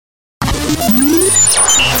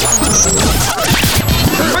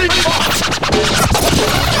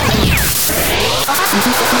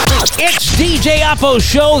It's DJ Apo's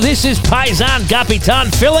show. This is Paisan Capitan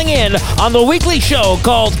filling in on the weekly show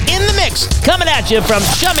called In the Mix, coming at you from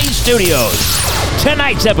Chummy Studios.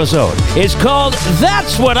 Tonight's episode is called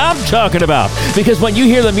That's What I'm Talking About, because when you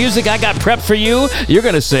hear the music I got prepped for you, you're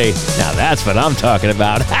going to say, now that's what I'm talking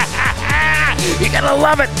about. You're going to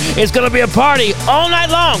love it. It's going to be a party all night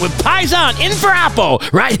long with Paisan in for Apo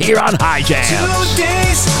right here on High Jams. 2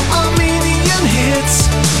 days, a million hits,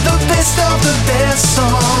 the best of the best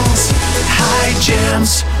songs. High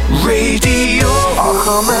Jams Radio.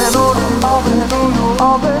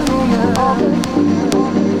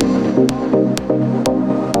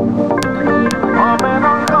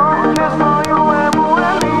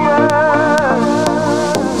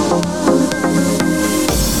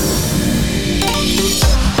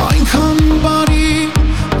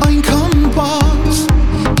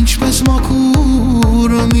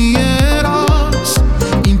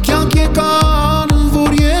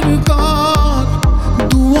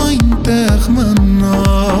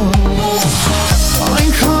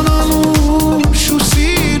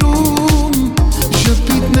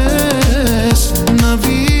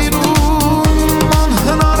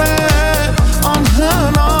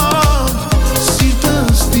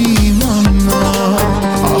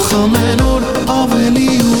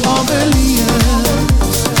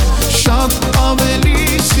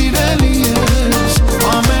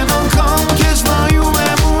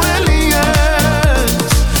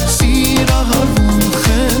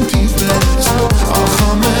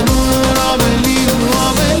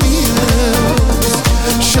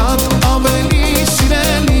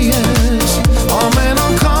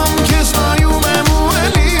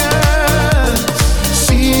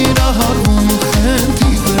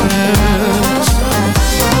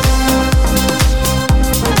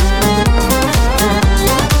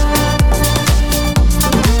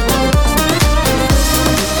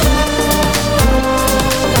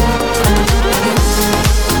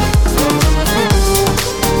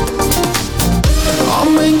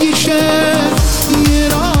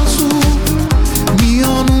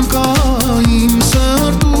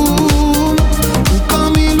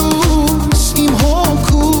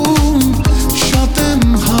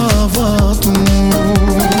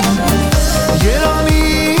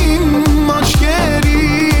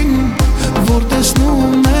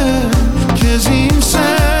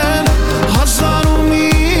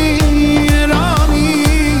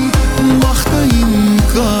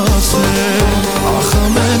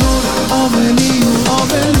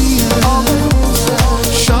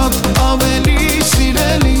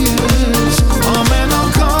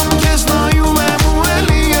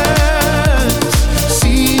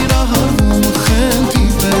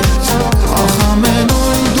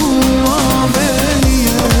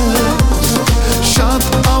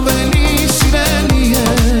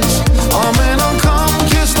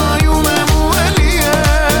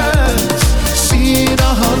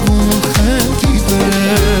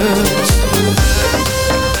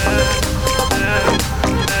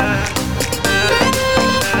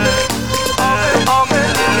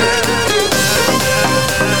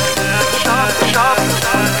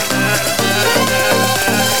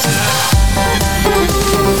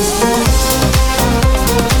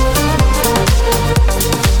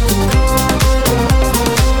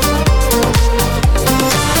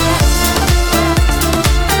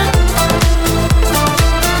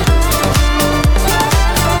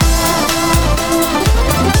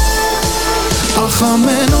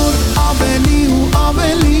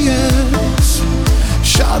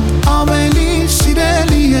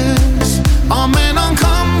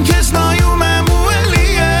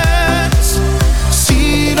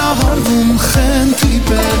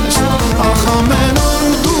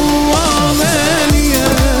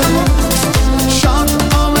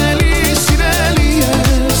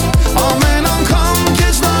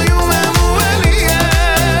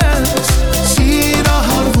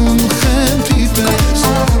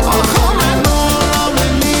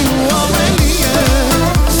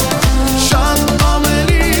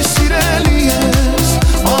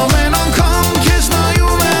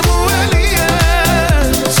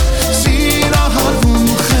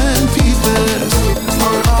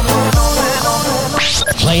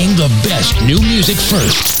 New music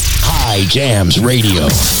first. High Jams Radio.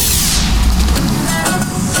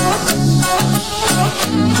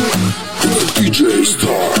 DJ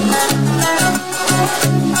Star.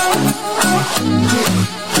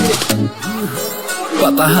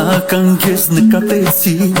 Patahakan kes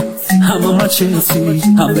nakatesi Համամաչեցի,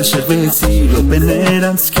 համեշեղվեցի, լոպեներ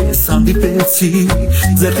անց կես հանդիպեցի,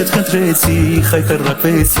 ձերքետ խնդրեցի,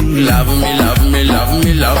 խայտարակվեցի. Love me, love me, love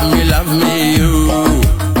me, love me, love me you.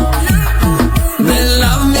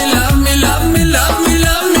 Love me, love me, love me, love me,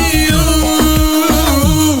 love me you.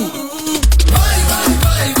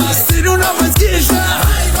 Siruna vazgeja,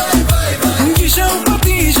 Gisha u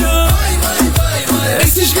papija,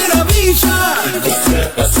 Eksish gerabicha.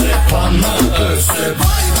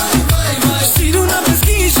 Siruna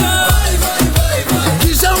vazgeja,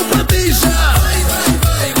 Gisha u papija,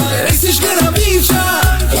 Eksish gerabicha.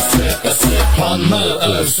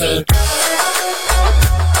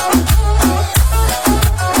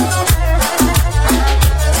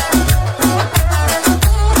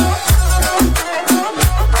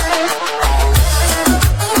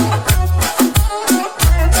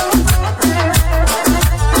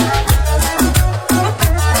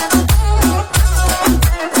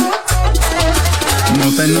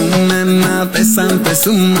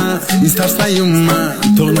 Տեսումա, ինձ թարստայումա,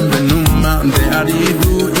 թողնում բենումա, դե արի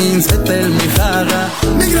դու ինձ հետել մի խաղա,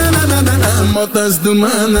 միգրանանանանա, մոտս դու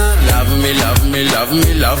մանա. Love me, love me, love me,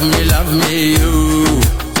 love me, love me you.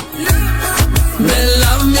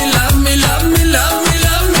 Love me, love me, love me, love me,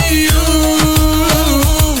 love me you.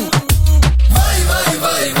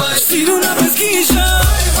 Siruna vazgeja,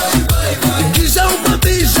 Gisha u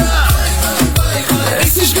papija,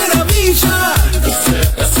 Eksish gerabicha.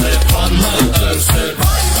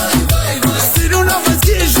 Siruna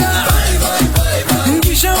vazgeja,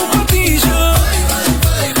 Gisha u papija,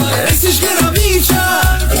 Eksish gerabicha.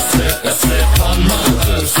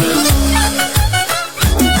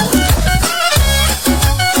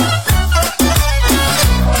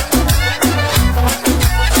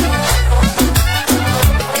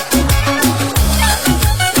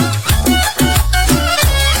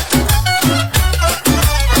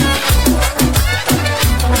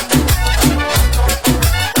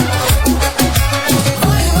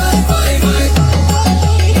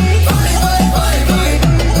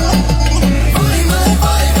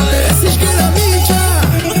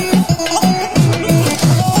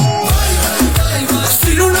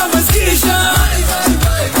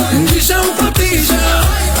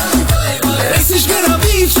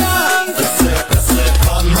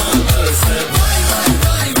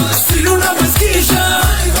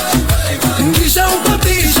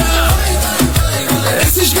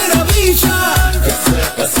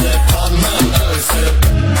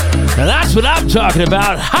 Now that's what I'm talking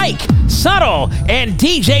about. Hike, Subtle, and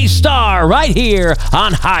DJ Star right here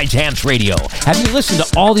on High Jams Radio. Have you listened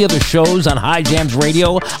to all the other shows on High Jams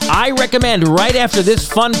Radio? I recommend right after this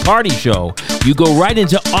fun party show, you go right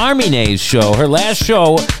into Armine's show, her last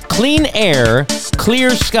show, Clean Air, Clear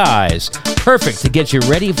Skies. Perfect to get you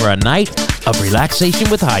ready for a night of relaxation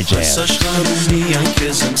with High Jams.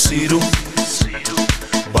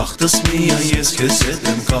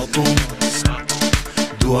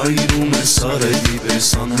 Դու այրում ես արելի պես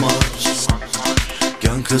անմար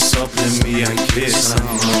Կյանքս ապրեմ միայն քեզ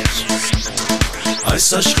համար Այս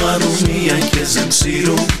աշխարհում միայն քեզ եմ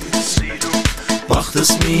սիրում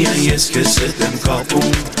Բախտս միայն ես քեզ հետ եմ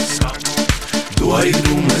կապում Դու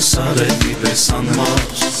այրում ես արելի պես անմար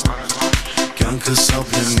Կյանքս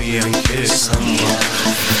ապրեմ միայն քեզ համար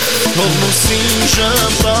Թողնուսին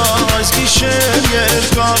ժպտա այս գիշեր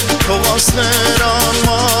երկար Թողասներ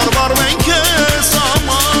անմար վարվեն քեզ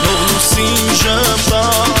համար Թողնուսին ժպտա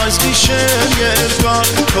այս գիշեր երկար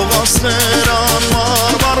Թողասներ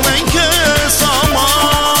անմար վարվեն քեզ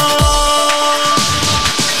համար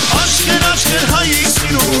Աչքեր, աչքեր հայիկ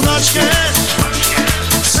սիրուն աչքեր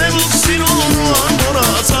Սևուկ սիրուն ու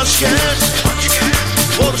անմորած աչքեր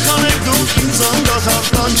Որքան եք դուք ինձ անդադար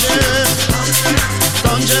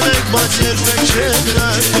Տանջել եք, բայց երբեք չեք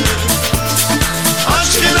գրակել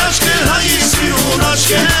Աչքեր, աչքեր, հայիկ սիրուն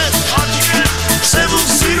աչքեր Սևուկ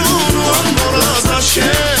սիրուն ու անմորած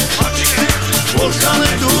աչքեր Որքան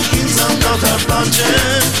եք դուք ինձ անդադար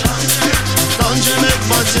Տանջել եք,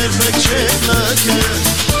 բայց երբեք չեք գրակել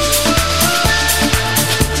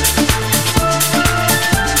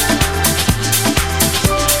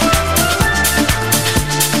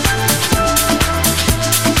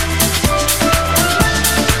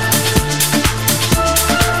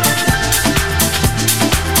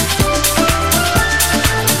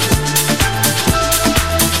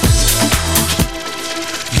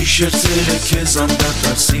Շերցերը քեզ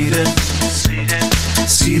անդադար սիրեմ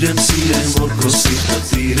Սիրեմ, որ քո սիրտը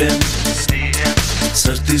տիրեմ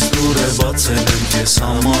Սրտիս դուռը բացել եմ քեզ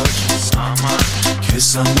համար Քեզ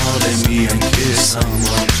համար է միայն քեզ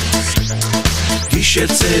համար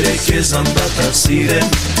Գիշերցերը քեզ անդադար սիրեմ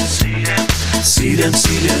Սիրեմ,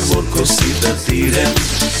 սիրեմ, որ քո սիրտը տիրեմ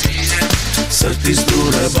Սրտիս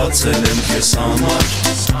դուրը բացել եմ քեզ համար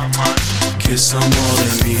Քեզ համար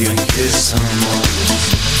եմ միայն քեզ համար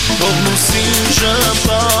Թողնուսին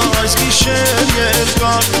ժպտա այս գիշեր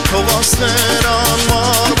երկար Թողասներ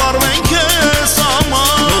անմար վարվեն քեզ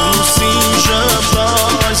համար Թողնուսին ժպտա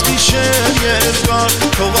այս գիշեր երկար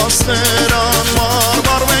Թողասներ անմար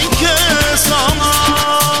վարվեն քեզ համար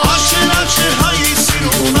Աչքեր, աչքեր, հայի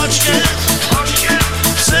սիրուն աչքեր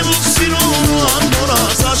Սևուկ սիրուն ու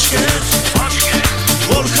անմորած աչքեր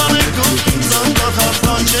Որքան եք դուք ինձ անդադար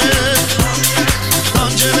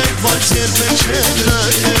Տանջել եք, բայց երբեք չեք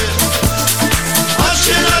լքել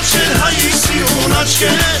Աչքեր, աչքեր, հայի սիրուն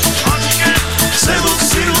աչքեր Սևուկ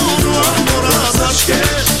սիրուն ու անմորած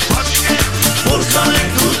աչքեր Որքան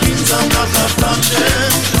եք դուք ինձ անդադար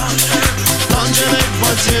Տանջել եք,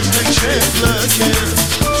 բայց երբեք չեք լքել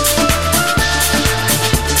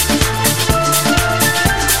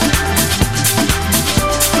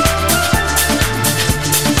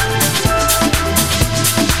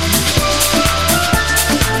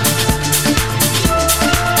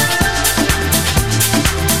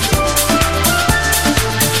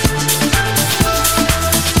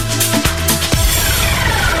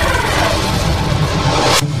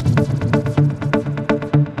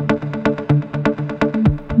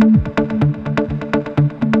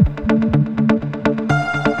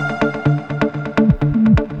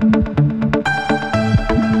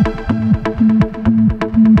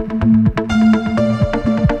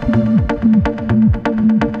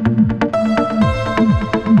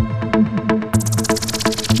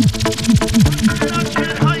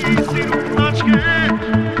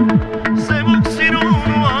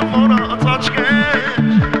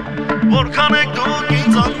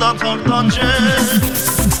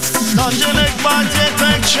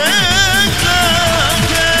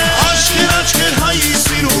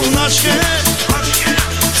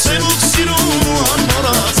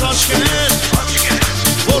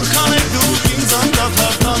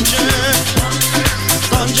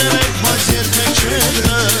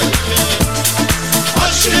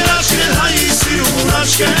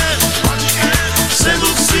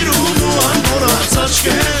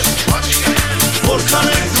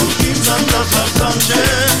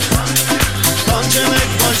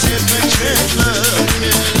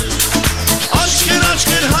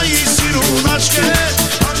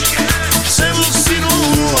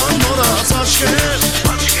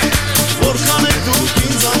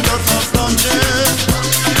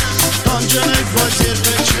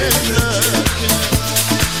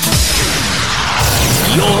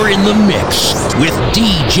You're in the mix with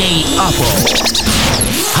DJ Oppo.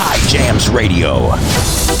 High Jams Radio.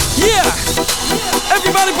 Yeah!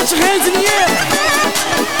 Everybody put your hands in the air.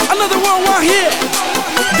 Another worldwide hit.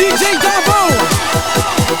 DJ Davo.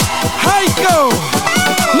 Heiko.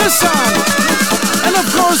 Nissan. And of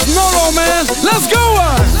course, Noro, man. Let's go!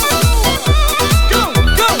 Go,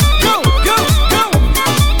 go, go, go, go.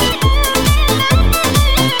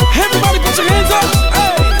 Everybody put your hands up.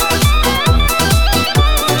 Hey.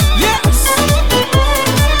 Yes.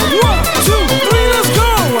 1, 2, 3, let's go.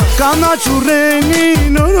 Կանաչուրենի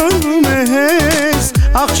նորորվում է հես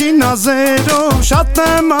Աղջի նազերով շատ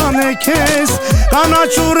նման է քեզ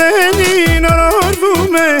Կանաչուրենի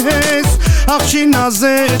նորորվում է հես Աղջի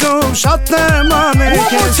նազերով շատ նման է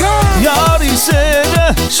քեզ Յարի սերը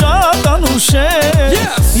շատ անուշ է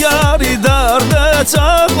Յարի դարդը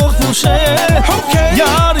ծաղողուշ է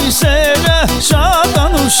Յարի սերը շատ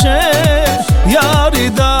անուշ է Յարի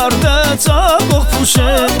դարդը ծաղողուշ է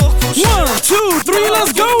 1, 2, 3,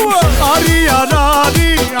 let's go! Արի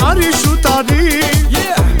արարի, արի շուտարի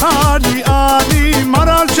Արի, արի,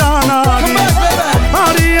 մարալ ճանարի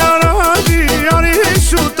Արի արարի, արի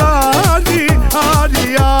շուտարի Արի,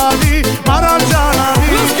 արի, մարալ ճանարի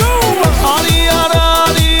Let's go! Արի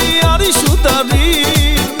արարի, արի շուտարի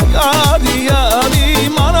Արի, արի,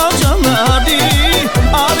 մարալ ճանարի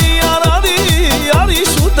Արի արարի, արի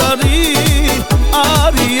շուտարի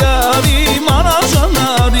Արի, արի, մարալ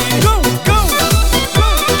ճանարի Go, go!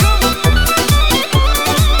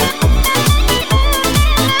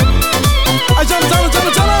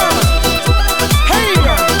 Hey!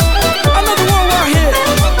 Another worldwide hit.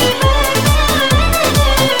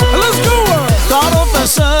 Let's go! Կարոտ է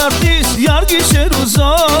սրտիս յարգի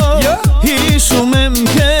շերուզով Հիշում եմ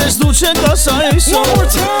քեզ դու չեք ասա այսօր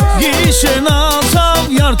Գիշեն անցավ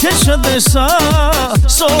յարքեզ չտեսա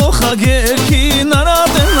Սոխագերքի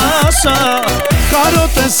նարատեն ասա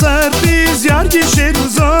Կարոտ է սրտիս յարգի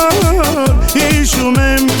շերուզոր Հիշում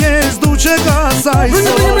եմ քեզ դու չգաս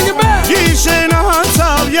այսօր Գիշեն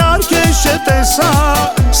անցավ յարքեզ չտեսա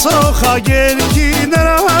սոխագերքի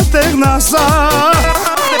նրա տեղն ասա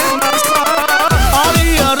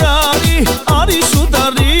Արի արի արի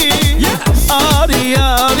շուտարի Արի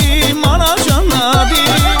արի մանաջանարի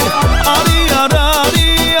Արի արի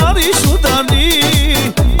արի շուտարի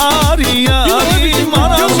Արի արի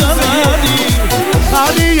մանաջանարի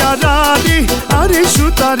Արի արի արի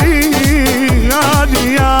շուտարի Արի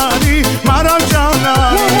արի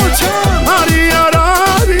մանաջանարի Արի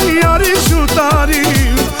արի արի շուտարի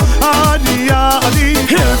Արի արի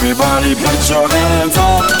Everybody put your hands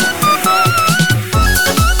up.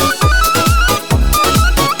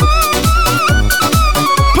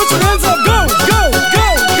 Put your hands up, go, go, go,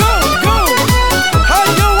 go, go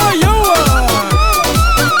Hi-yo, hi-yo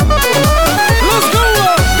Let's go, go,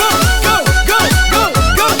 go, go, go, go,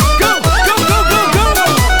 go, go, go, go, go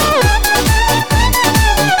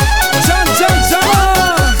Jam, jam, jam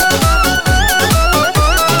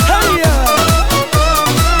Hey-ya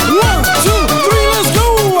 1, 2, 3, let's go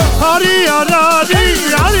Արի արի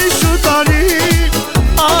արի շուտարի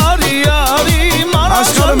Արի, արի,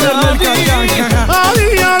 մանաջանարի Արի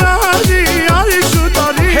արի արի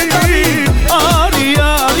շուտարի Արի,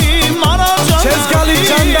 արի,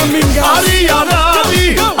 մանաջանարի Արի արի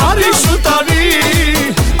արի շուտարի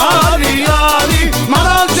Արի արի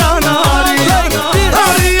մանաջանարի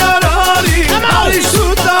Արի արի արի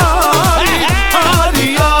շուտարի Արի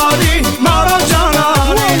արի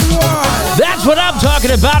մանաջանարի That's what I'm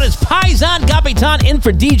talking about. It's Paisan Kapitan in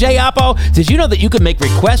for DJ Oppo. Did you know that you can make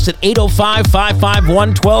requests at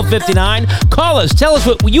 805-551-1259? Call us. Tell us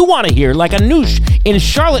what you want to hear, like Anush in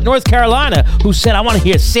Charlotte, North Carolina, who said, I want to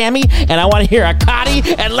hear Sammy and I want to hear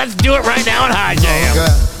Akati, and let's do it right now on High Jam.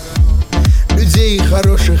 Людей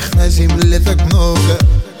хороших на земле так много,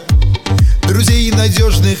 друзей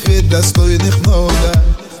надежных и достойных много,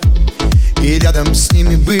 и рядом с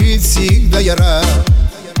ними быть всегда я рад.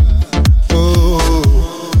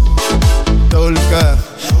 Только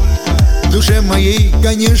душе моей,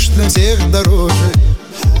 конечно, всех дороже.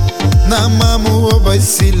 На маму оба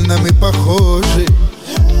сильно мы похожи,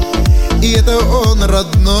 и это он,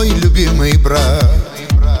 родной, любимый брат.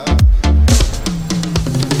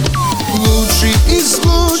 Лучший из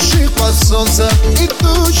лучших под солнцем и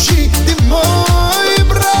тучи, ты мой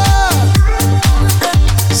брат.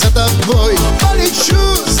 За тобой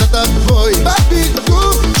полечу, за тобой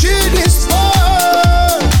побегу через мой.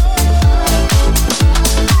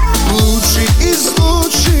 Лучший из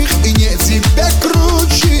лучших, и нет тебя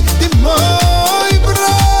круче, ты мой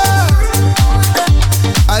брат.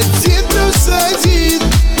 1+1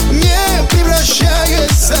 не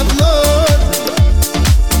превращается в ноль.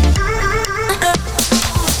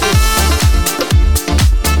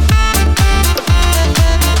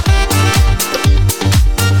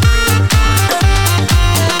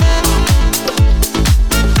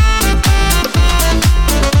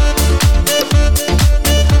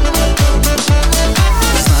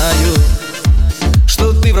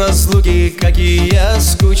 Как и я,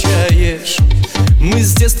 скучаешь. Мы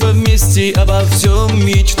с детства вместе обо всем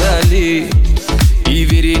мечтали и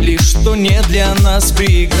верили, что нет для нас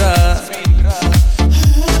преград.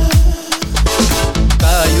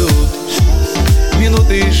 Тают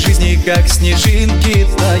минуты жизни, как снежинки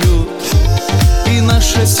тают, и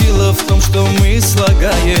наша сила в том, что мы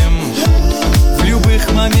слагаем в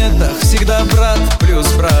любых моментах всегда брат плюс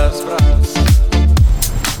брат.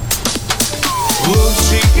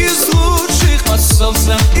 Лучший из лучших под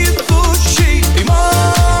солнцем и тучей, ты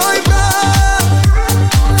мой брат.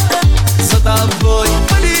 За тобой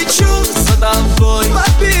полечу, за тобой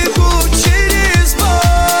побегу через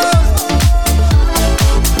боль.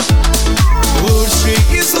 Лучший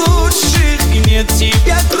из лучших, и нет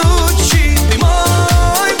тебя круче, ты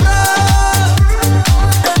мой брат.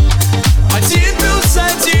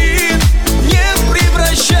 1+1 не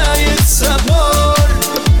превращается в ноль.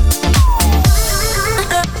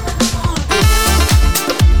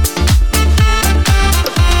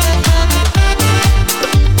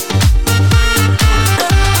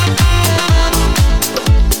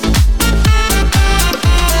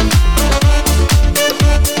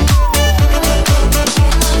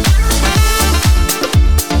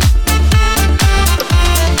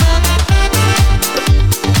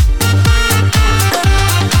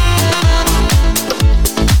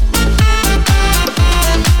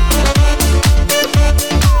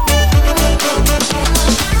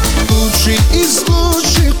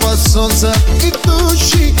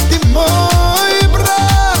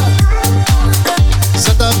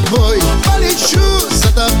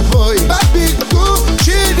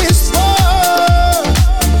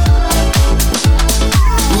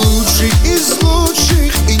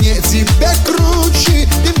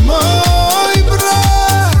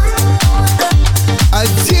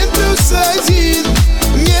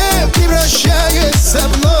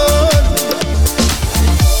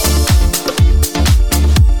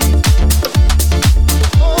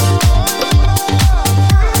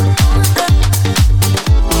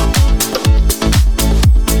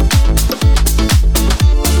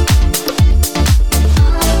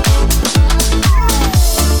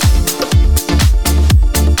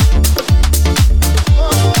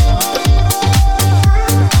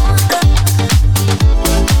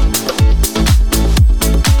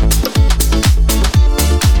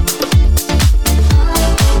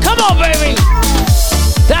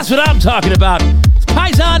 That's what I'm talking about.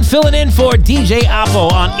 Paisan filling in for DJ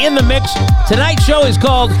Oppo on In the Mix. Tonight's show is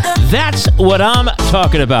called That's What I'm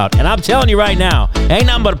Talking About. And I'm telling you right now, ain't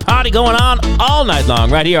nothing but a party going on all night long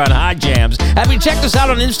right here on High Jams. Have you checked us out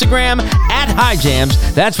on Instagram at High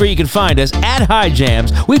Jams? That's where you can find us at High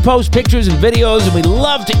Jams. We post pictures and videos, and we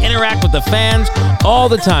love to interact with the fans all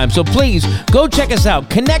the time. So please go check us out.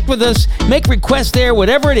 Connect with us. Make requests there,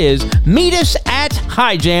 whatever it is. Meet us at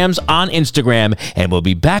High Jams on Instagram. And we'll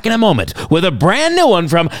be back in a moment with a brand new one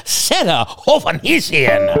from Seta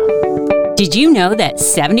Hovanesian. Did you know that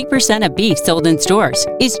 70% of beef sold in stores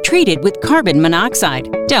is treated with carbon monoxide?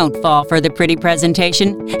 Don't fall for the pretty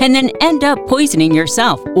presentation and then end up poisoning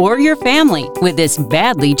yourself or your family with this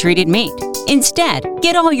badly treated meat. Instead,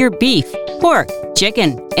 get all your beef, pork,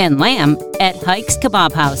 chicken, and lamb at Hike's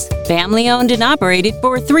Kebab House. Family owned and operated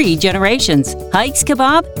for 3 generations. Hike's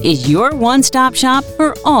Kebab is your one-stop shop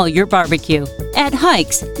for all your barbecue. At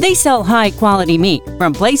Hike's, they sell high-quality meat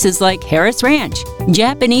from places like Harris Ranch,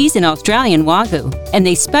 Japanese and Australian Wagyu, and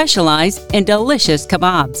they specialize in delicious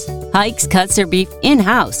kebabs. Hike's cuts their beef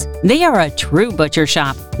in-house. They are a true butcher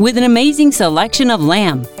shop with an amazing selection of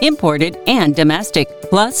lamb, imported and domestic,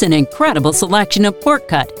 plus an incredible selection of pork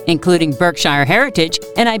cut, including Berkshire Heritage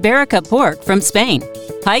and Iberica pork from Spain.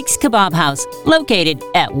 Hike's Kebab House, located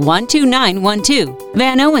at 12912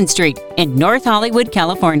 Van Owen Street in North Hollywood,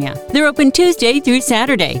 California. They're open Tuesday through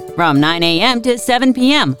Saturday from 9 a.m. to 7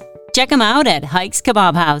 p.m. Check them out at Hike's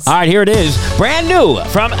Kebab House. All right, here it is. Brand new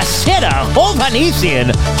from Seta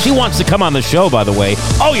Hovanesian. She wants to come on the show, by the way.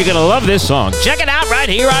 Oh, you're going to love this song. Check it out right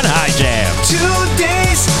here on High Jam. 2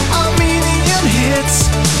 days, a million hits.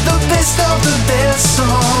 The best of the best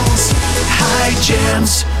songs. High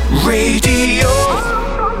Jams Radio.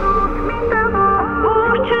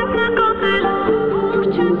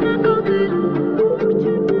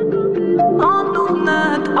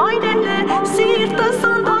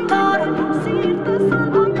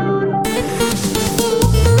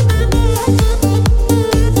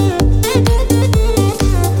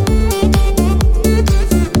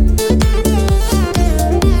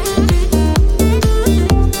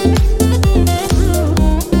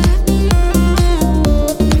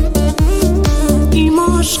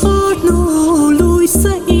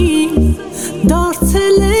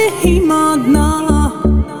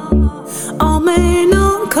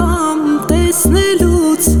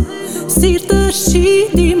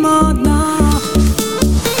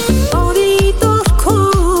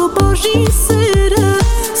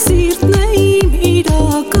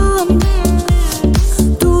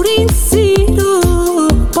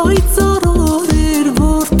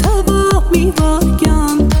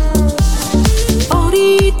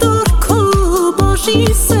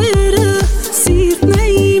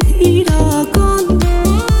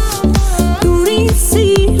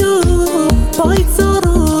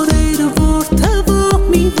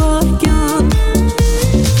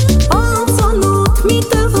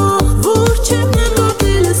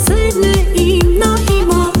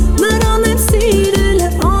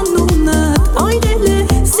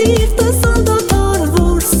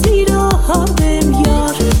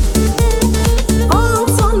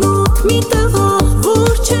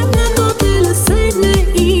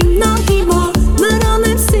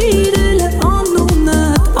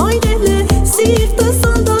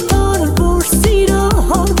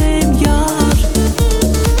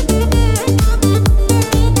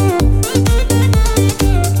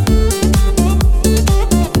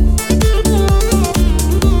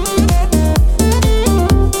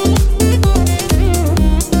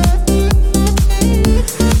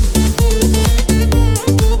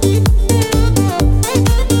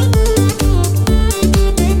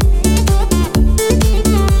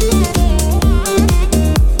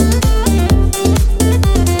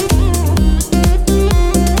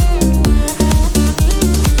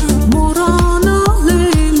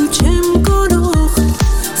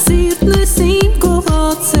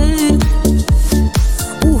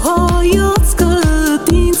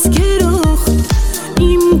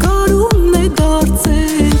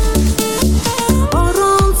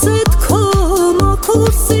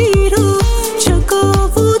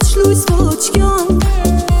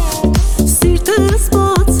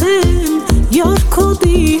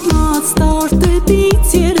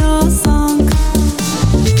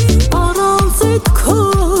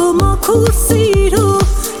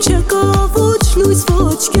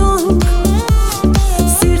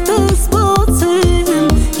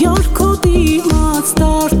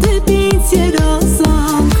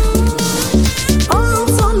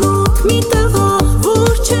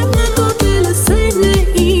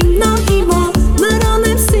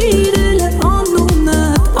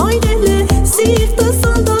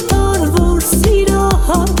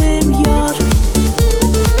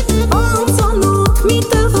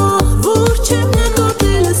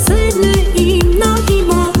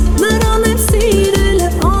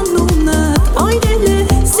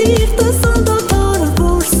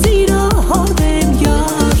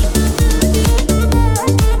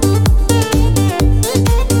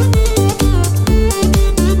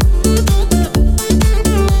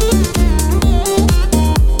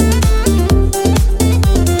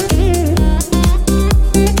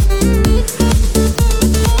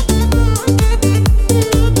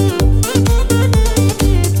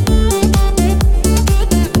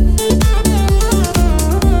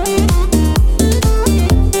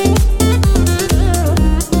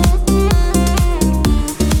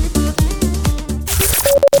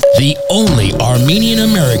 Armenian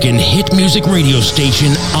American hit music radio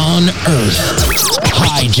station on earth.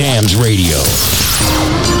 High Jams Radio.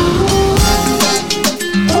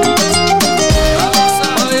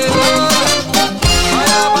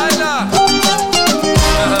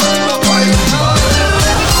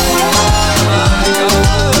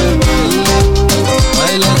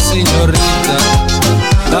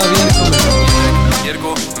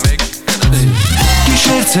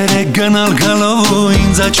 Ցերեկ գնալ գալով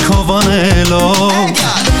ինձ աչքով անելով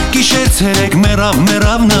Գիշեր ցերեկ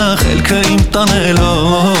մերավ նախ ելքը իմ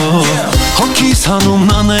տանելով Հոգիս հանում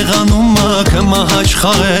նանեղանում կմա հաչ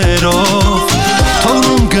խաղերով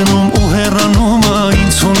Թողնում գնում ու հեռանում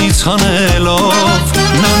ինձունից հանելով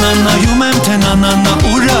Նանանայում եմ թե նանանա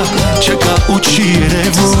ուրա չկա ու չի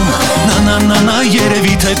երևում Նանանանա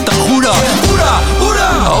երևի թե տախուրա Ուրա, ուրա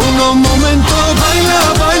Աունո մոմենտո բայլա,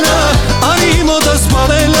 բայլա Արի մոտս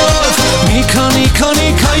պալելով Մի քանի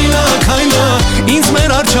քայլա, քայլա Ինձ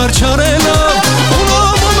մեր արջարչարելով Ունո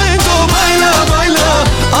մոմենտո բայլա, բայլա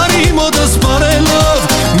Արի մոտս պալելով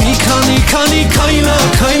Մի քանի քայլա,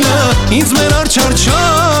 քայլա Ինձ մեր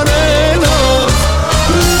արջարչարելով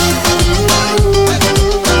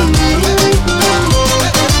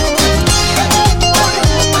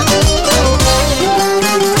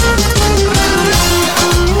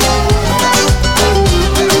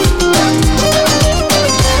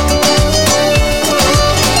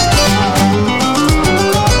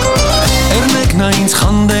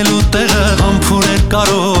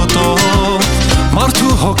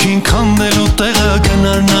Հոգին քանդելու տեղը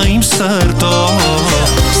գնար նա իմ սրտով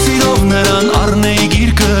Սիրով նրան առնեի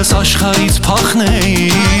գիրկս աշխարից փախնեի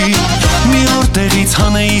Մի օր տեղից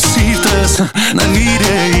հանեի սիրտս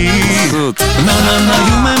նվիրեի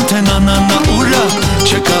Նանանայում եմ թե նանանա ուրա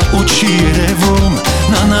չկա ու չի երևում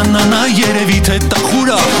Նանանանա երևի թե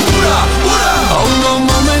տախուրա Ուրա, ուրա Աունո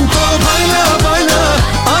մոմենտո բայլա, բայլա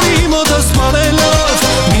Արի մոտս պալելով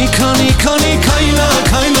Մի քանի քայլա,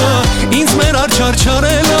 քայլա Ինձ մեր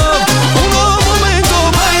արջարչարելով Ունո մոմենտո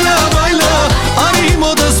բայլա, բայլա Արի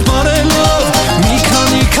մոտս պարելով Մի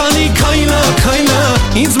քանի քայլա, քայլա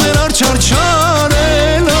Ինձ մեր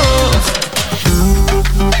արջարչարելով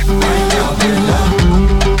Բայլա, բելա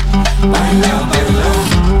Բայլա, բելա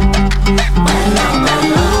Բայլա,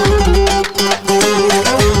 բելա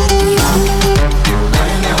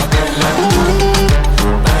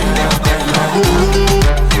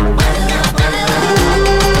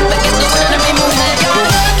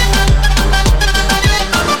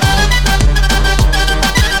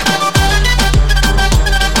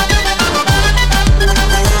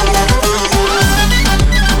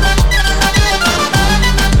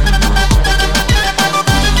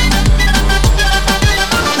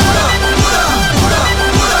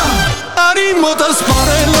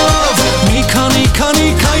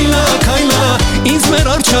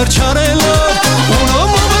Չարչարելով Ունո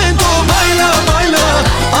մոմենտո բայլա, բայլա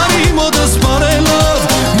Արի մոտս պարելով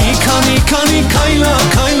Մի քանի քայլա,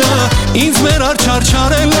 քայլա Ինձ մեր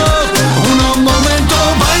արջարչարելով Ունո մոմենտո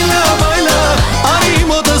բայլա, բայլա Արի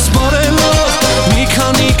մոտս պարելով Մի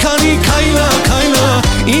քանի քայլա, քայլա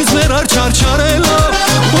Ինձ մեր արջարչարելով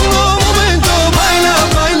Ունո մոմենտո բայլա,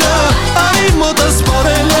 բայլա Արի մոտս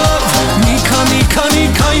պարելով Մի քանի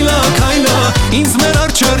քայլա, քայլա Ինձ մեր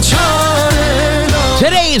արջարչարելով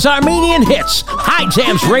Today's Armenian Hits, High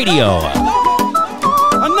Jams Radio.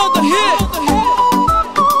 Another hit.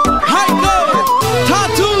 Hi go.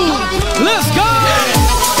 Tattoo. Let's go.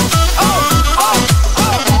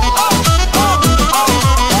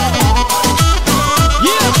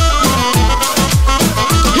 Yeah.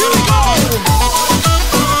 Here we go.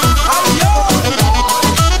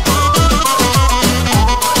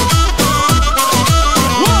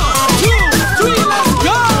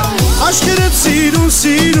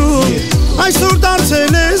 Սիրուն այսօր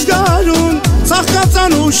դարձել ես գարուն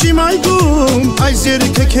Ծաղկացան ուշի մայգում այս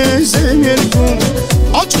երիքը քեզ եմ երկում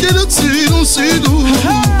Աչքերդ սիրուն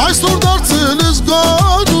այսօր դարձել ես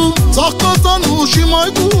գարուն Ծաղկացան ուշի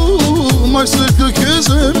մայգում այս երիքը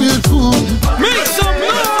քեզ եմ երկում Make some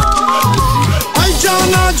noise Այ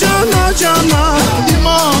ջանա ջանա ջանա Իմ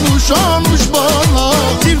անուշ անուշ բանա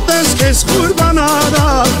Սիրտես քեզ կուրբանարա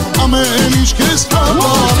Ամեն ինչ քեզ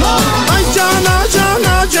կամարա Այ ջանա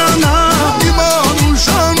ջանա ջանա Իմ անուշ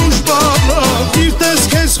անուշ բանա Սիրտես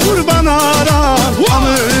քեզ կուրբանարա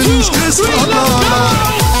Ամեն ինչ քեզ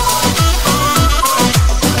կամարա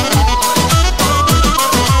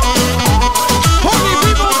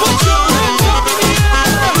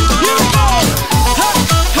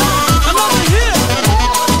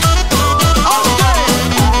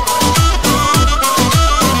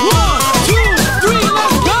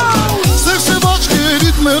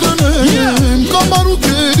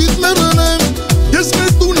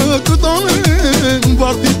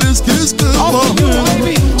ես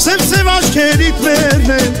կպահեմ Սև աչքերիդ մերն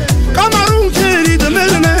եմ Կամարունքերիդ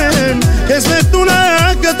մերն եմ Քեզ մեր տունը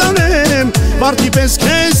կտանեմ Վարդի պես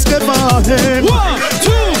քեզ կպահեմ 1,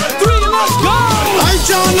 2, 3, let's go Այ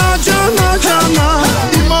ջանա, ջանա, ջանա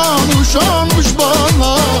Իմ անուշ անուշ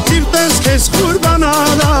բանա Սիրտես քեզ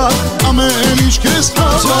խուրբանալա Ամեն ինչ քեզ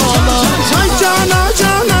հավալա Այ ջանա,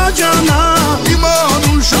 ջանա, ջանա Իմ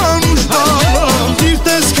անուշ անուշ բանա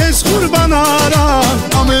Սիրտես քեզ խուրբանալա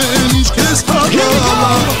Ամեն ինչ քեզ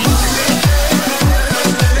հավալա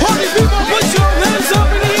Party people, put your hands up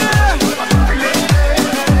in the air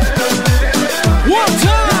One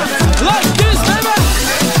time, like this, baby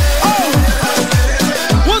Oh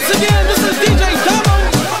Once again, this is DJ Damo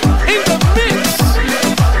in the mix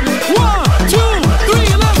 1, 2,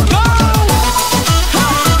 3, let's go Ha,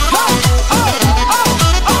 ha, oh, oh,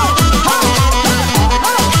 oh, ha,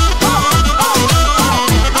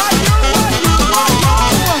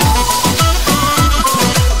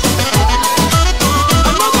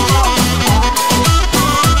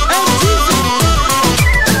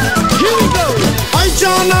 Այ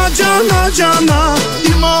ջանա, ջանա, ջանա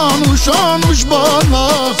Իմ անուշ անուշ բանա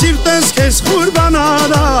Սիրտես քեզ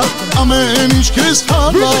խուրբանալա Ամեն ինչ քեզ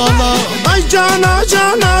հավալա Այ ջանա,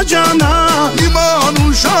 ջանա, ջանա Իմ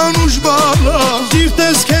անուշ անուշ բանա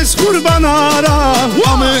Սիրտես քեզ խուրբանալա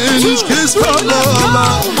Ամեն ինչ քեզ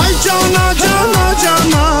հավալա Այ ջանա, ջանա,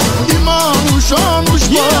 ջանա Իմ անուշ անուշ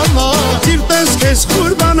բանա Սիրտես քեզ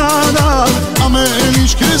խուրբանալա Ամեն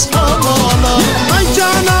ինչ քեզ հավալա Այ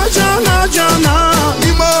ջանա, ջանա, ջանա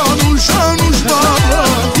Իմ անուշ անուշ բանա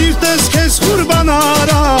Սիրտես քեզ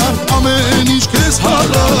խուրբանալա Ամեն ինչ քեզ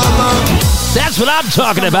հավալա That's what I'm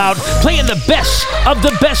talking about. Playing the best of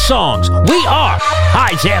the best songs. We are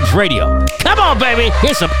High Jams Radio. Come on, baby.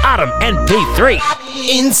 Here's some Autumn MP3.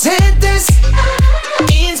 Incendies,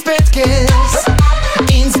 inspectors,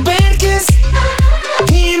 inspectors,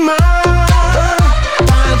 hima,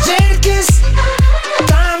 tangerkes,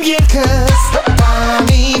 tamjerkes,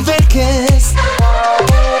 tamiverkes.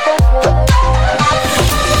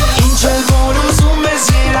 Ince vor uzumes,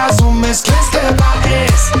 razumes, kreske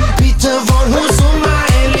baes. Bitte vor uzuma,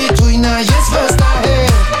 eli tuina jes văstahe.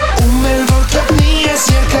 Umel vor klapnies,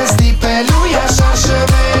 jerkes di peluja,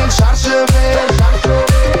 šarševel, šarševel,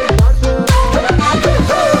 šarševel.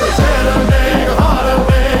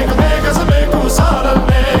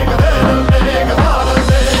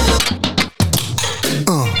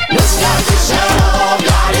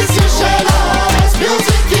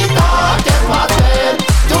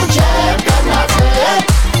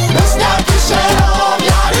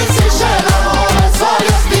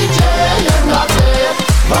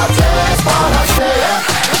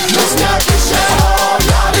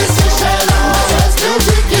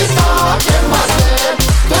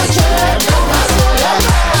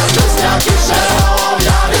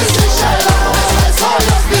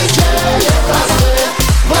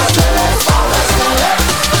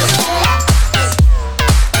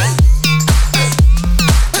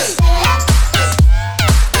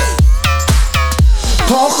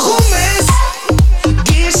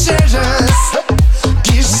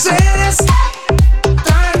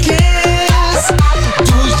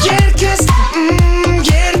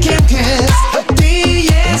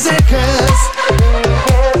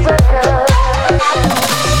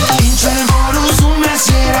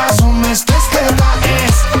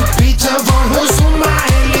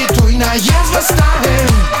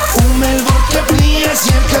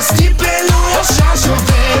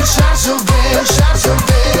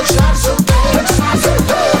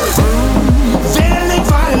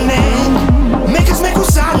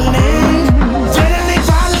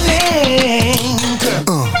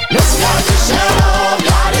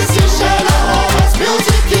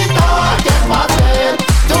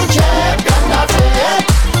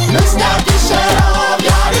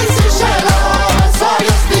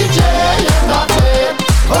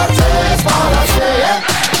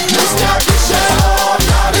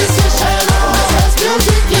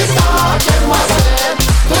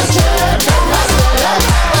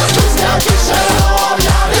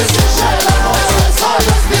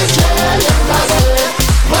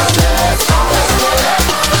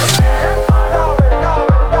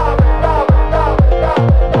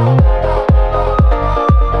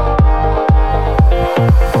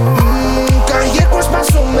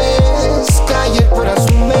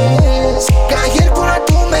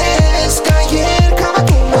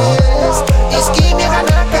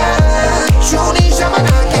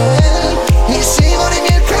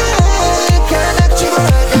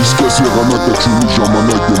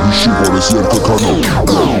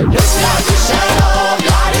 It's like the shadow,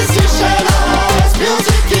 God is your shadow, it's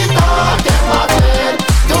music, guitar.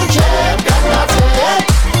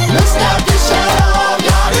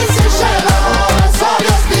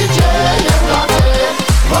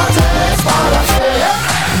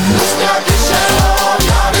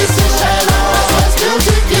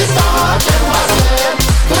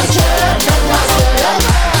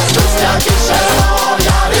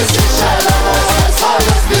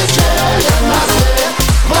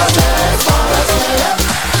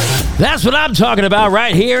 That's what I'm talking about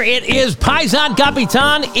right here. It is Paisan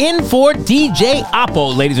Capitan in for DJ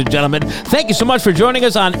Oppo, ladies and gentlemen. Thank you so much for joining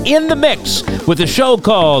us on In the Mix with a show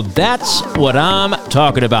called That's What I'm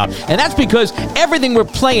Talking About. And that's because everything we're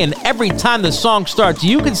playing every time the song starts,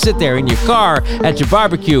 you can sit there in your car, at your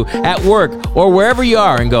barbecue, at work, or wherever you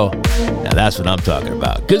are and go, now that's what I'm talking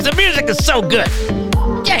about. Because the music is so good.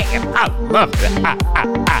 Yeah, I love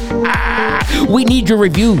it. We need your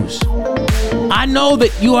reviews. I know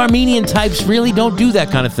that you Armenian types really don't do that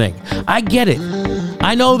kind of thing. I get it.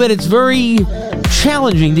 I know that it's very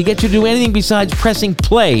challenging to get you to do anything besides pressing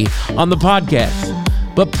play on the podcast.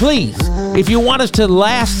 But please, if you want us to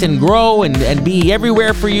last and grow and be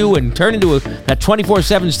everywhere for you and turn into that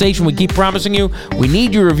 24/7 station we keep promising you, we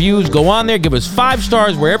need your reviews. Go on there, give us 5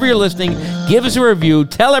 stars wherever you're listening. Give us a review.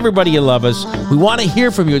 Tell everybody you love us. We want to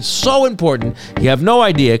hear from you. It's so important. You have no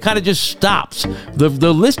idea. It kind of just stops.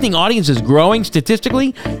 The listening audience is growing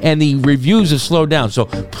statistically, and the reviews have slowed down. So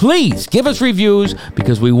please give us reviews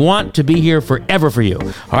because we want to be here forever for you.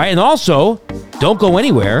 All right, and also, don't go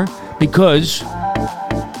anywhere because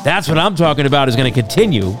That's What I'm Talking About is going to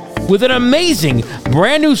continue with an amazing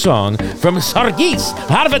brand new song from Sargis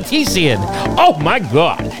Harvatisian. Oh my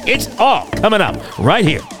God, it's all coming up right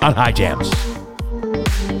here on High Jams.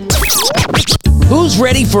 Who's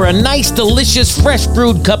ready for a nice, delicious, fresh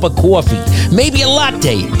brewed cup of coffee? Maybe a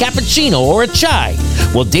latte, cappuccino, or a chai?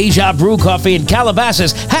 Well, Deja Brew Coffee in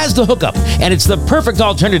Calabasas has the hookup, and it's the perfect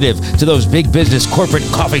alternative to those big business corporate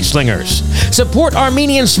coffee slingers. Support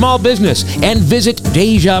Armenian small business and visit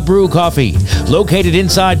Deja Brew Coffee. Located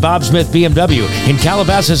inside Bob Smith BMW in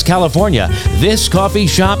Calabasas, California, this coffee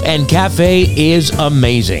shop and cafe is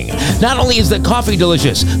amazing. Not only is the coffee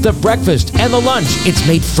delicious, the breakfast and the lunch, it's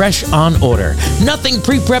made fresh on order. Nothing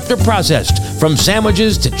pre-prepped or processed. From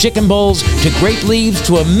sandwiches to chicken bowls to grape leaves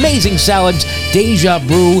to amazing salads, Deja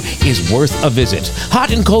Brew is worth a visit. Hot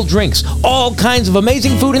and cold drinks, all kinds of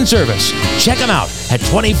amazing food and service. Check them out at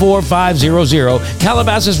 24500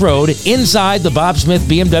 Calabasas Road inside the Bob Smith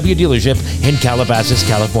BMW dealership in Calabasas,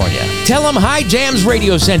 California. Tell them High Jams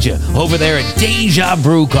Radio sent you over there at Deja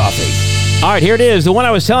Brew Coffee. All right, here it is, the one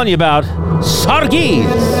I was telling you about, Sargis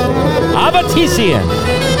Harvatisian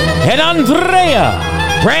and Andrea.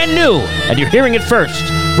 Brand new, and you're hearing it first,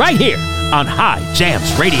 right here on High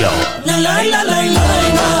Jams Radio. La la la la la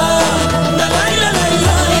la. La la la la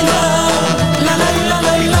la la. La la la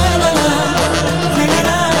la la la. La la la la la la.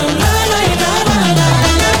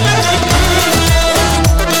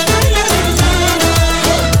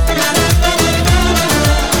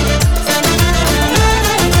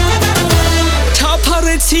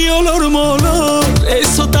 Թափարեցի ոլոր մոլոր,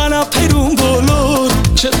 էսո տանափերում բոլոր,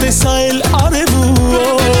 չտեսա էլ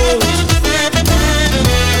արևուր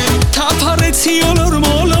Թափարեցի ոլոր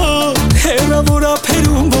մոլոր, հեռավոր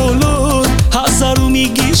ափերում բոլոր, հազար ու մի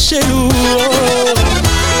գիշերուր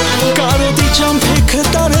Կարոտի ճամփեքը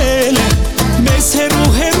տարել, մեզ հերու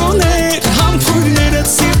հերոներ, համբույրները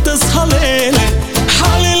սիրտս հալել,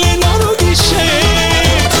 հալել են օր ու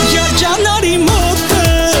գիշեր Երջանարի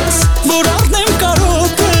մոտս, որ առնեմ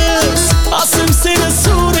կարոտս, ասեմ սերը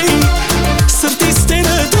սուրի Սրտիս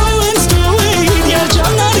տերը դու ինձ դու էին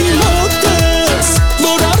Երջանարի մոտս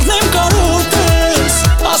Որ առնեմ կարոտս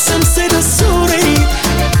Ասեմ սերը սուր էին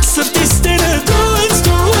Սրտիս տերը դու ինձ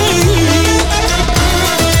դու էին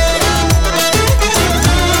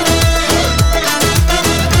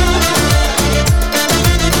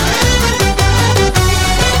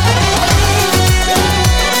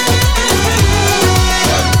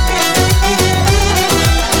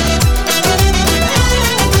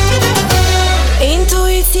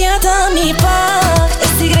Mi par,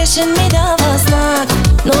 si greșen mi dava znak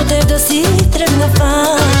Nu te dosi trăgnă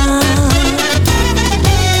fan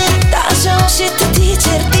Da așa și tu ti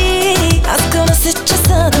certi Ascună se ce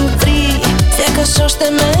să dupri Сяка що ще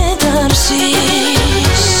ме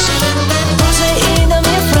държиш Боже и да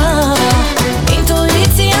ми е права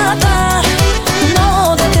Интуицията Но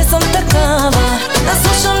да те съм такава Да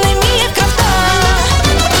слушам не ми е кръвта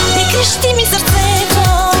И крещи ми сърцето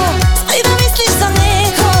Спай да мислиш за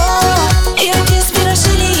него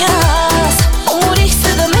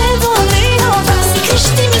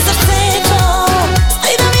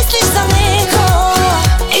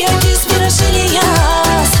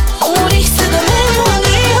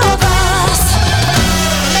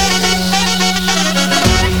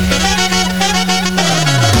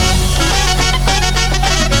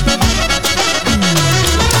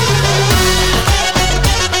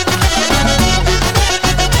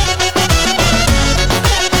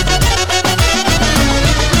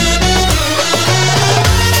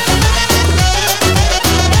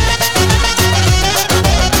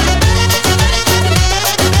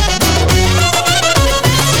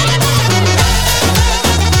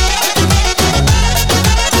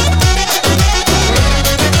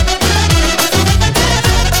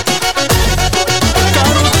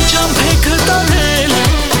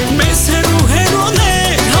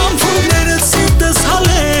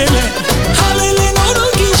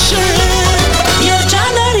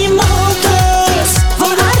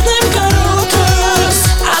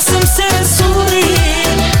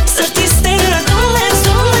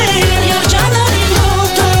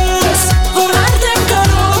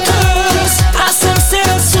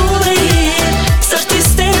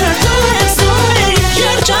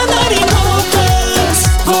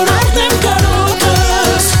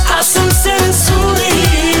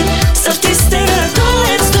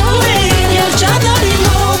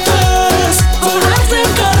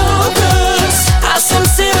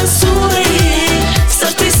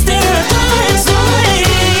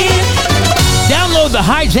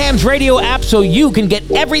High Jams Radio app so you can get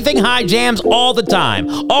everything High Jams all the time.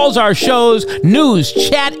 All's our shows, news,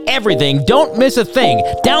 chat, everything. Don't miss a thing.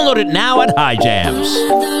 Download it now at High Jams.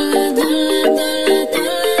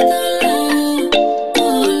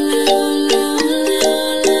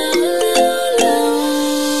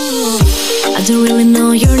 I don't really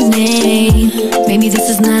know your name. Maybe this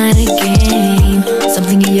is not a game.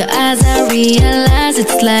 Something in your eyes, I realize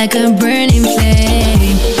it's like a burning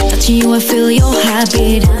flame. Touching you, I feel your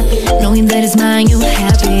heartbeat. Knowing that it's mine, you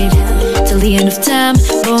have it. Till the end of time,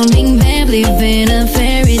 bonding, babe, living a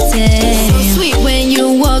fairy tale. So sweet when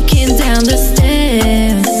you're walking down the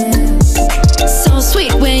stairs. So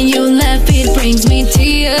sweet when you laugh, it brings me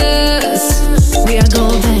tears. We are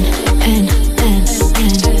golden, and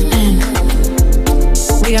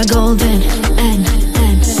we are golden, and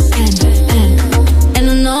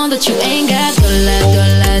I know that you ain't got dollar,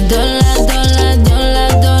 dollar, dollar, dollar, dollar,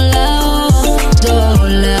 dollar, dollar,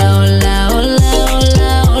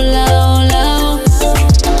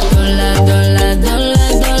 dollar, dollar,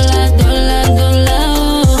 dollar, dollar,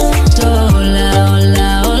 dollar, dollar,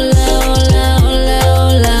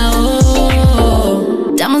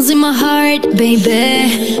 dollar. Diamonds in my heart,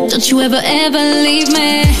 baby. Don't you ever, ever leave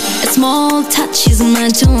me. A small touch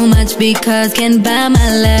isn't too much because can't buy my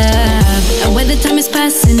love. And when the time is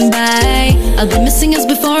passing by, I'll be missing us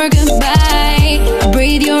before goodbye. I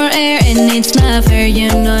breathe your air and it's not fair, you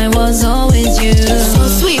know it was always you. So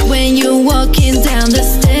sweet when you're walking down the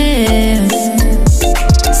stairs.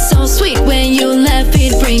 So sweet when you laugh,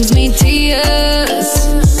 it brings me tears.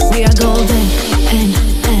 We are golden, and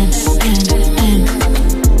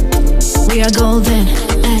we are golden,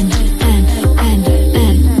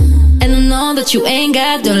 and I know that you ain't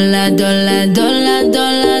got dollar, dollar, dollar,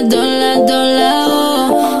 dollar, dollar, dollar,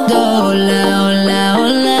 oh, dollar, dollar,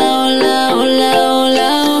 dollar, dollar,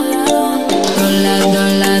 dollar,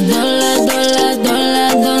 dollar,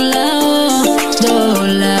 dollar, dollar, dollar, dollar,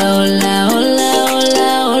 dollar,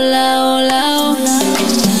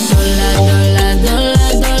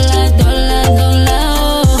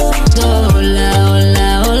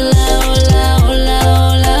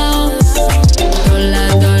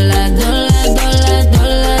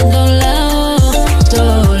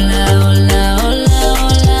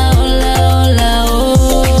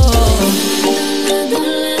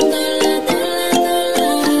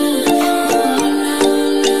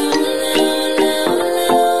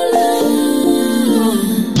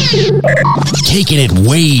 Taking it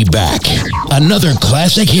way back. Another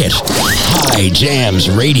classic hit. High Jams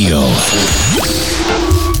Radio.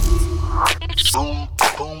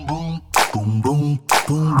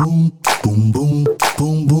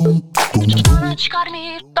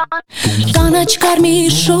 Կանաչ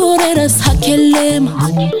կարմիր շորերս հագել եմ,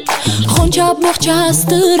 խոնչապ մոխջաս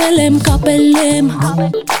տրել եմ, կապել եմ,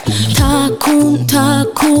 թաքուն,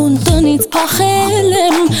 թաքուն տնից փախել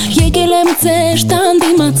եմ, եկել եմ ձեր տան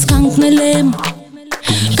դիմաց կանգնել եմ,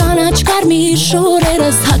 կանաչ կարմիր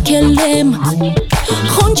շորերս հագել եմ,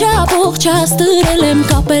 խոնչապ մոխջաս տրել եմ,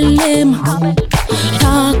 կապել եմ,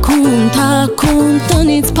 թաքուն, թաքուն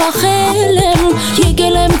տնից փախել եմ,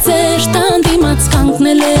 եկել եմ ձեր տան դիմաց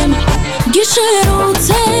կանգնել եմ, գիշեր ու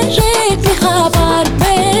ցերեկ մի խաբար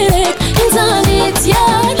բերեք, ինձանից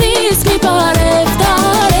յարից մի բարև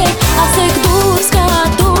տարեք, ասեք դուրս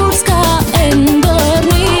կա են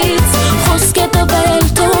դռնից, խոսք է տվել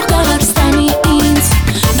թող գարստանի ինձ,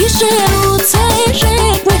 գիշեր ու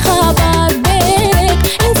ցերեկ մի խաբար բերեք,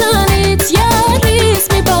 ինձանից յարից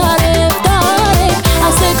մի բարև տարեք,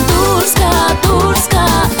 ասեք դուրս կա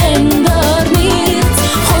են դռնից,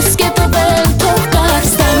 խոսք է տվել թող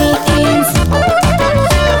գարստանի ինձ.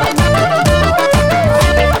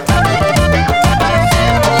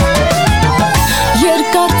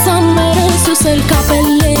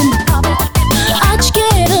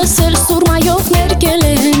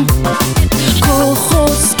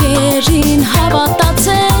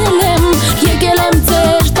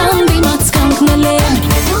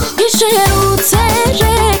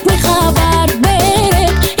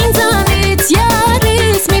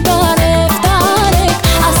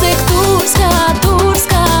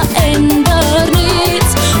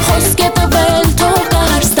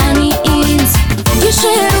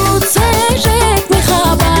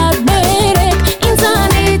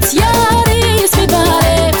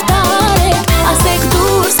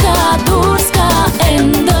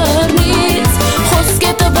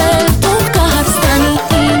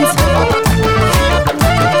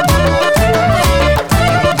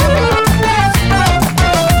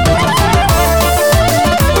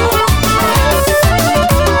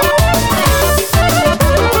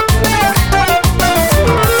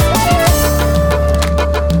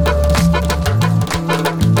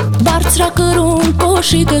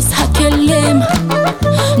 կոշիկս հակել եմ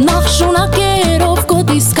Նախ շունակերով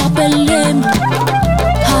գոտիս կապել եմ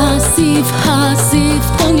Հասիվ, հասիվ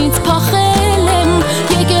տնից փախել եմ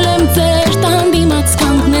Եկել եմ ձեր տան դիմաց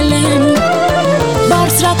կանգնել եմ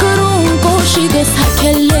Բարձրակրում կոշիկս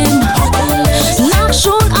հակել եմ Նախ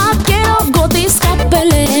շունակերով գոտիս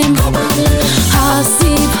կապել եմ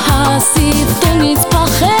Հասիվ, հասիվ տնից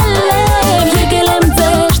փախել եմ Եկել եմ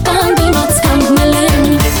ձեր տան դիմաց կանգնել եմ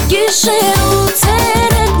Գիշեր ու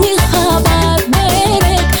ցերեկ մի խաբար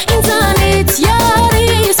բերեք Ինձանից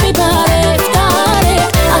յարիս մի բարեք տարեք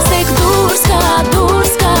Ասեք դուրս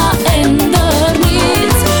կա են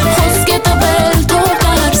դռնից Խոսք է տվել թող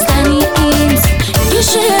կարստանի ինձ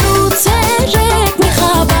Գիշեր ու ցերեկ մի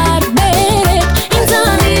խաբար բերեք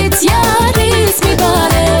Ինձանից յարիս մի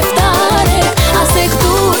բարեք տարեք Ասեք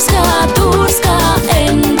դուրս կա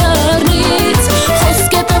են դռնից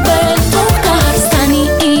Խոսք է տվել թող կարստանի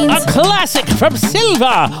ինձ A classic from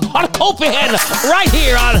Silva Arkopian right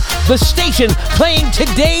here on the station playing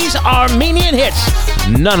today's Armenian hits.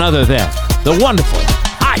 None other than the wonderful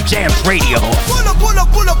High Jams Radio.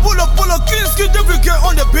 Pull up, Kings get the weekend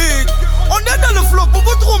on the beat. On the other floor, pour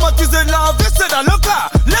vous traumatiser la vie, c'est dans le cas.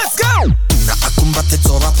 Let's go! Na akumbat et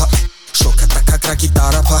zorapa, shokata kakra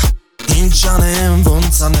kitarapa. Ինջանեմ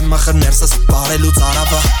ոնց անեմ ախր ներսս բարելուց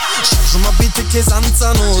արավա Շարժում աբիթը քեզ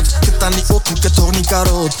անծանոտ Կտանի օդում կթողնի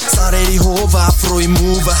կարոտ Սարերի հովը ապրոյի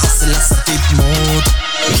մուվը հասել է սրտիտ մոտ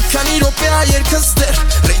Մի քանի րոպեա երկս դեր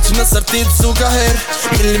Ռեյթունը սրտիտ զուգահեր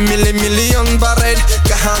Միլիոն բարեր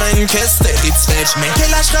Կհանային քեզ տեղից վեր Մենք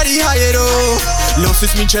էլ աշխարհի հայերով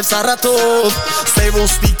Լոսից մինչև Սարատով Սև ու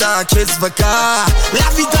սպիտա քեզ վկա La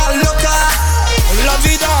vida loca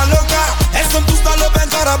Elles sont tous dans le bain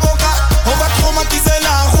Caraboca On va traumatiser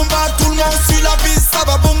la rumba Tout le monde suit la piste, ça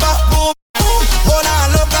va bomba boum boum Oh la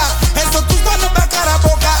loca Elles sont tous dans le bain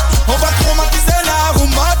Caraboca On va traumatiser la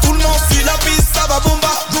rumba Tout le monde suit la piste, ça va bomba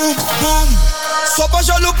boum boum Sois pas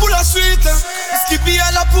jaloux pour la suite Skippy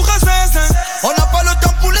est là pour un zinzin On n'a pas le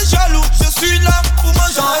temps pour les jaloux Je suis là pour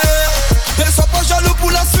manger Et sois pas jaloux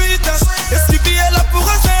pour la suite Skippy est là pour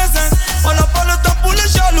un zinzin On n'a pas le temps pour les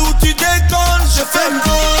jaloux Tu déconnes, je fais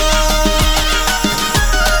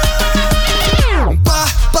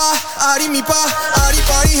Արիմի պա, արի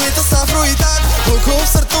պարի հետը սավրոյի տակ Հոգով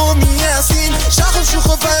սրտում միասին, շախով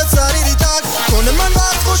շուխով այդ սարիրի տակ Քո նման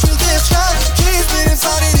վատ ոչ մի տեղ չար, քեզ բերեմ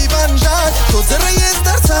սարիրի բանջար Քո ձեռը ես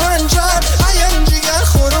դարձա հանջար, այան ջիգար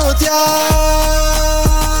խորոտյար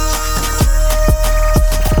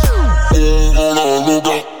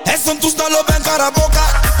Elles sont tous dans le bain Caraboca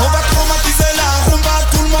On va traumatiser la rumba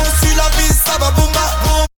Tout le monde suit la piste, ça va bomba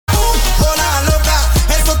boum boum Oh la loca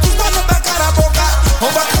Elles sont tous dans le bain Caraboca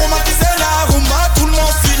On va traumatiser la rumba Tout le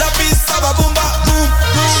monde suit la piste, ça va bomba boum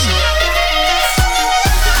boum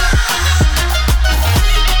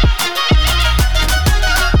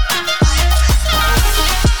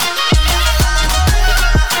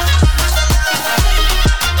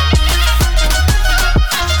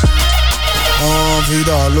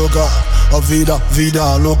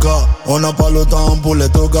Vida loca On n'a pas le temps pour les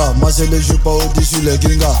togas Moi c'est les jupes au-dessus les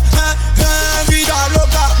gringas Vida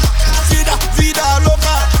loca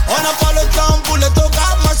On n'a pas le temps pour les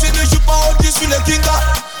togas Moi c'est les jupes au-dessus les gringas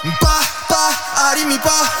Արիմի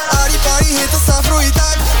պա, արի պարի հետը սավրոյի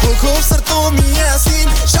տակ Հոգով սրտում միասին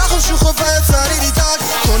Շախով շուխով այդ սարիրի տակ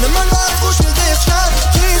Քո նման վատ ոչ մի տեղ չար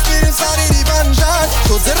Քեզ բերեմ սարիրի բանջար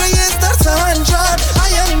Քո ձեռը ես դարձա հանջար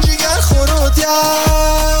Այան ջիգար խորոտյար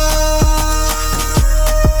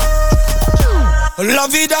La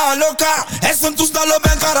vida loca, elles sont tous dans le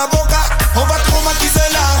bain Caraboca On va traumatiser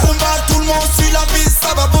la rumba Tout le monde suit la piste,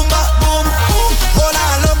 ça va bomba boum boum Oh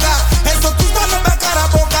la loca, elles sont tous dans le bain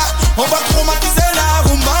Caraboca On va traumatiser la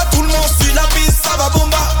rumba Tout le monde suit la piste, ça va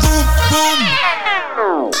bomba boum boum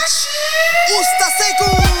Usta seco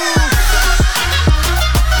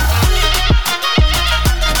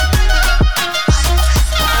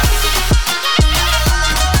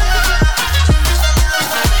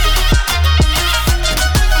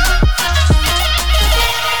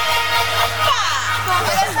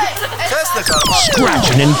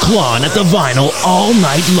Scratching and clawing at the vinyl all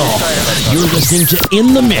night long. You're listening to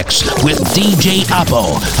In the Mix with DJ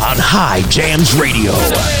Apo on High Jams Radio.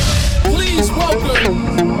 Please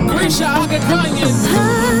welcome Grisha Agakanyan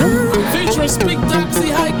featuring Speak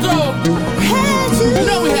Doxy Hyco. You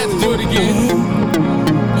know we had to do it again.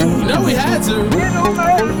 You know we had to. 1, 2,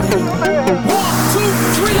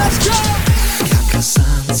 3, let's go.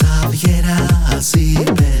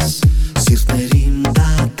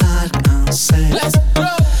 Let's go.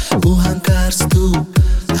 Ու հանկարծ դու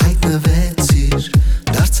հայտնվեցիր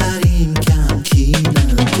դարձար իմ կյանքին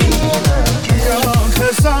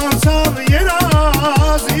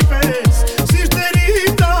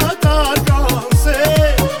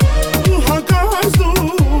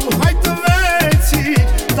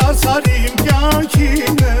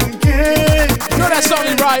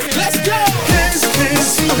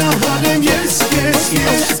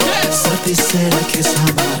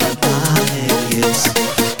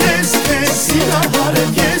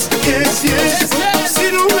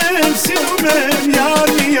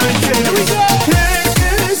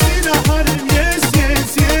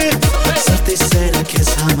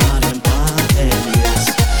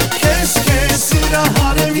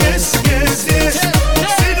սիրահարեմ ես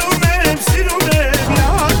Սիրում եմ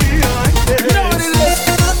յադի այն քեզ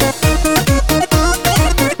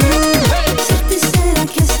Սրտի սերը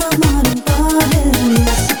քեզ համար եմ պահել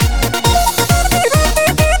ես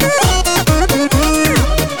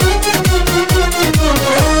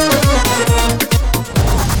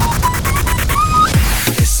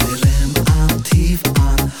Տեսել եմ անթիվ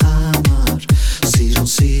անհամար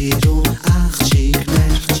Սիրուն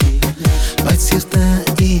աղջիկներ Բայց սիրտը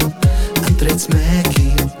իմ ընտրեց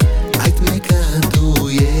մեկին Այդ մեկը դու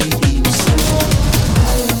ես իմ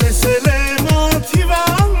Տեսել եմ անթիվ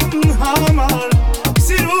անհամար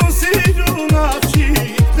Սիրուն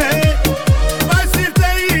աղջիկներ Բայց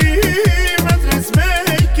սիրտը իմ ընտրեց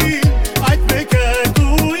մեկին Այդ մեկը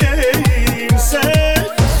դու ես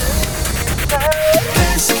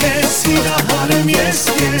Քեզ սիրահարեմ ես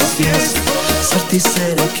Սրտի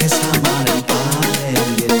սերը քեզ համար եմ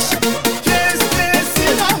պահել ես Քեզ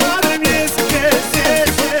սիրահարեմ ես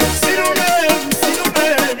Սիրում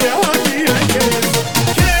եմ յադի այն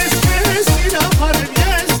քեզ Քեզ սիրահարեմ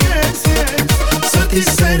ես Սրտի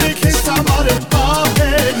սերը քեզ համար եմ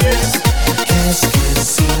պահել ես Քեզ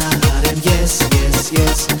սիրահարեմ ես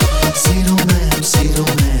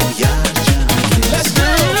Սիրում եմ յարջան քեզ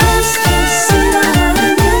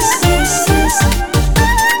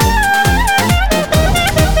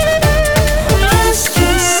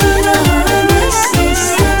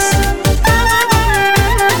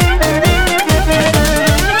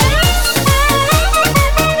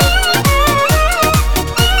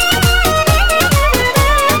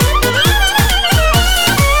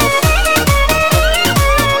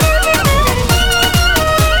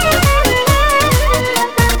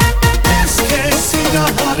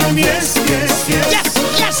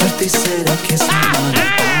Սրտի սերը քեզ համար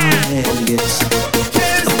եմ պահել ես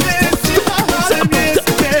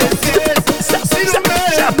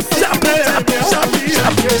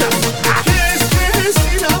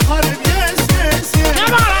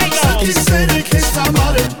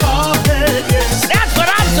That's what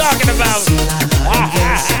I'm talking about.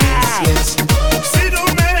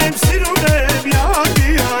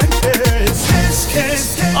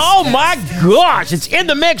 Oh my gosh, it's In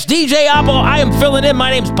the Mix, DJ Oppo. I am filling in. My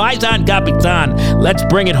name's Paisan Capitan. Let's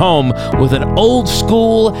bring it home with an old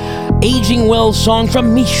school, aging well song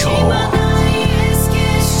from Misho.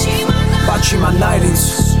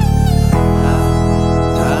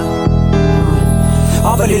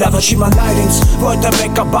 Ավելի լավը չիմանայր ինձ Որտև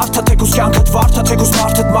եկա բարդա թեկուզ կյանքդ վարդա Թեկուզ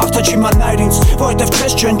մարդդ մարդը չիմանայր ինձ Որտև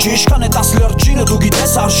չես ջնջի Իշքան է տաս լրջինը Դու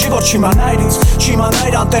գիտես արժի որ չիմանայր ինձ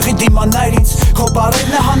Չիմանայր անտեղի դիմանայր ինձ Քո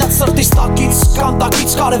բարերն է հանած սրտիս տակից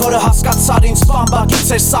Կանտակից կարևորը հասկացար ինձ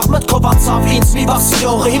Բամբակից էր սաղ մտքով անցավ ինձ Մի վաղ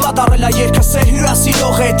սիրողը հիմա դարել է երկը Սեր հյուրան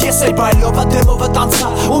սիրողը հետ ես էլ բայլովը դեմովը տանցա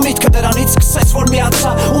Ու միտքը դրանից սկսեց որ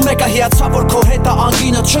միացա Ու մեկը հիացա որ քո հետը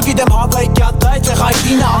անգինը Չգիտեմ հավայի կյատա է տեղ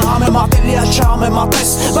այդինը Անհամեմատելի է չհամեմատես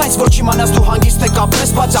Բայց որ չիմանաս դու հանգիստ է կապրես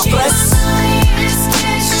Բայց ապրես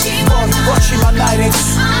Որ չիմանայր ինձ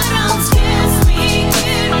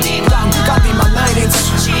Կան իմանայր ինձ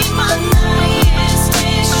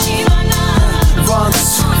Ոնց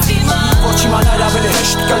Որ չիմանայր ավելի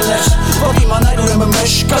հեշտ կլներ Որ իմանայր ուրեմն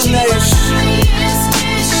մեջ կլներ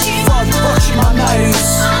Որ չիմանայր ինձ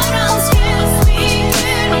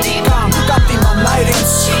Կան իմանայր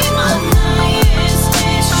ինձ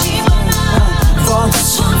Ոնց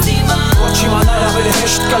Որ չիմանայր ավելի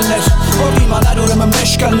հեշտ կլներ Որ իմանայր ուրեմն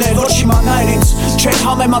մեջ կլներ Որ չիմանայր ինձ Չէր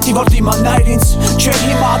համեմատի որ դիմանայր ինձ Չէր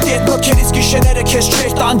հիմա ատի էտ նոքերից գիշերները քեզ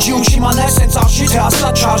չէր տանջի Ու չիմանայր սենց արժի թե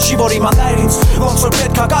հաստատ չարժի Որ իմանայր ինձ Ոնց որ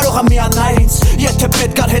պետք է կարող եմ միանայր ինձ Եթե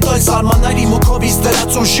պետք կար հետո էլ զարմանայր իմ ու քովից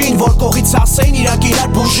դրած ուժին Որ կողից ասեին իրանք իրար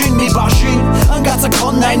բուժին մի բաժին Ընգածը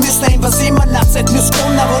քոնն այն մյուսն էին վզի մնաց էտ մյուս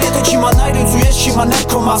կոննա Որ եթե չիմանայր ինձ ու ես չիմանայր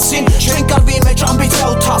քո մասին Չեն կարվի մեջ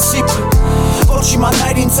ամբիցիա ու թասիպ Որ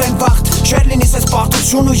չիմանայր ինձ են վաղթ Չեր լինի սենց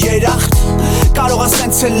պարտություն ու երախտ Կարող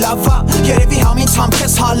ասենց է լավա Երևի համից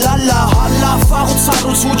համքես հալալա Հալավ վաղուց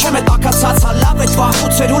սարուց ու չեմ է տակացած Հալավ էտ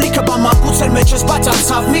վաղուց էր ու լիքը բամակուց էր մեջս Բայց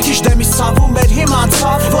անցավ մի քիչ դեմից ցավում էր հիմա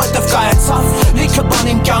անցավ Որտև կայացավ լիքը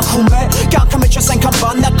բան իմ կյանքում է Կյանքը մեջս ենքան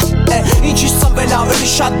բաննակ է Ինչից ծնվել ավելի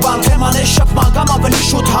շատ բան Թեման է շպման կամ ավելի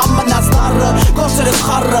շուտ համ մնաց դարը Գործերս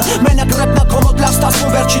խարը Մենակ ռեպնա կոմոդ լավ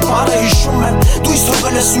ստասվում վերջի բարը Հիշում եմ դու իս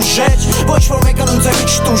հողել ես ուժեր Ոչ որ մեկն ու ձևի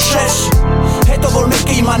չտուժեր Հետո որ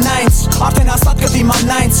մեկը իմանա ինձ Արդեն հաստատ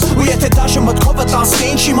կդիմանա ինձ Ու եթե դաշը մտքովը տանցնի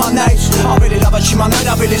ինչ իմանայր Ավելի լավը չիմանայր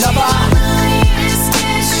ավելի լավը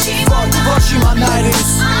Որ չիմանայր ինձ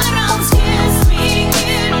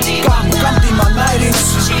Կամ դիմանայր ինձ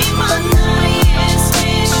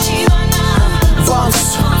Ոնց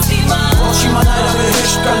Որ չիմանայր ավելի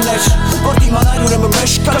հեշտ կլներ Որ իմանայր ուրեմն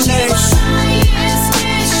մեջ կլներ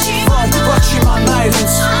Ոչ իմանայր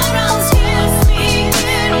ինձ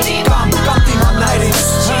Կամ իմանայր ինձ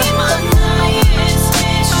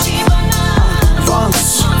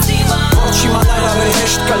Ոնց Ոչ իմանայր ավելի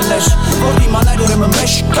հեշտ կլներ Որ իմանայր ուրեմն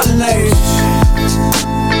մեջ կլներ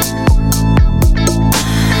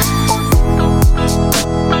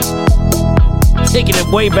Taking it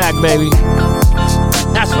way back, baby.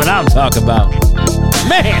 That's what I'm talking about.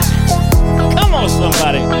 Man, come on,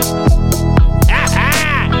 somebody.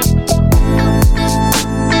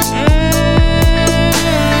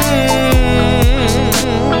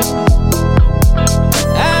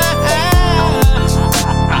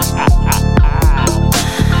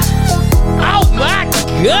 Oh, my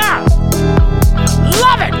God.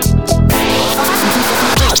 Love it.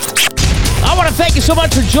 I want to thank you so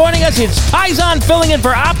much for joining us. It's Paisan filling in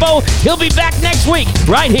for Oppo. He'll be back next week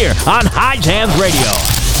right here on High Jams Radio.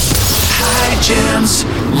 High Jams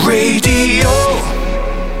Radio.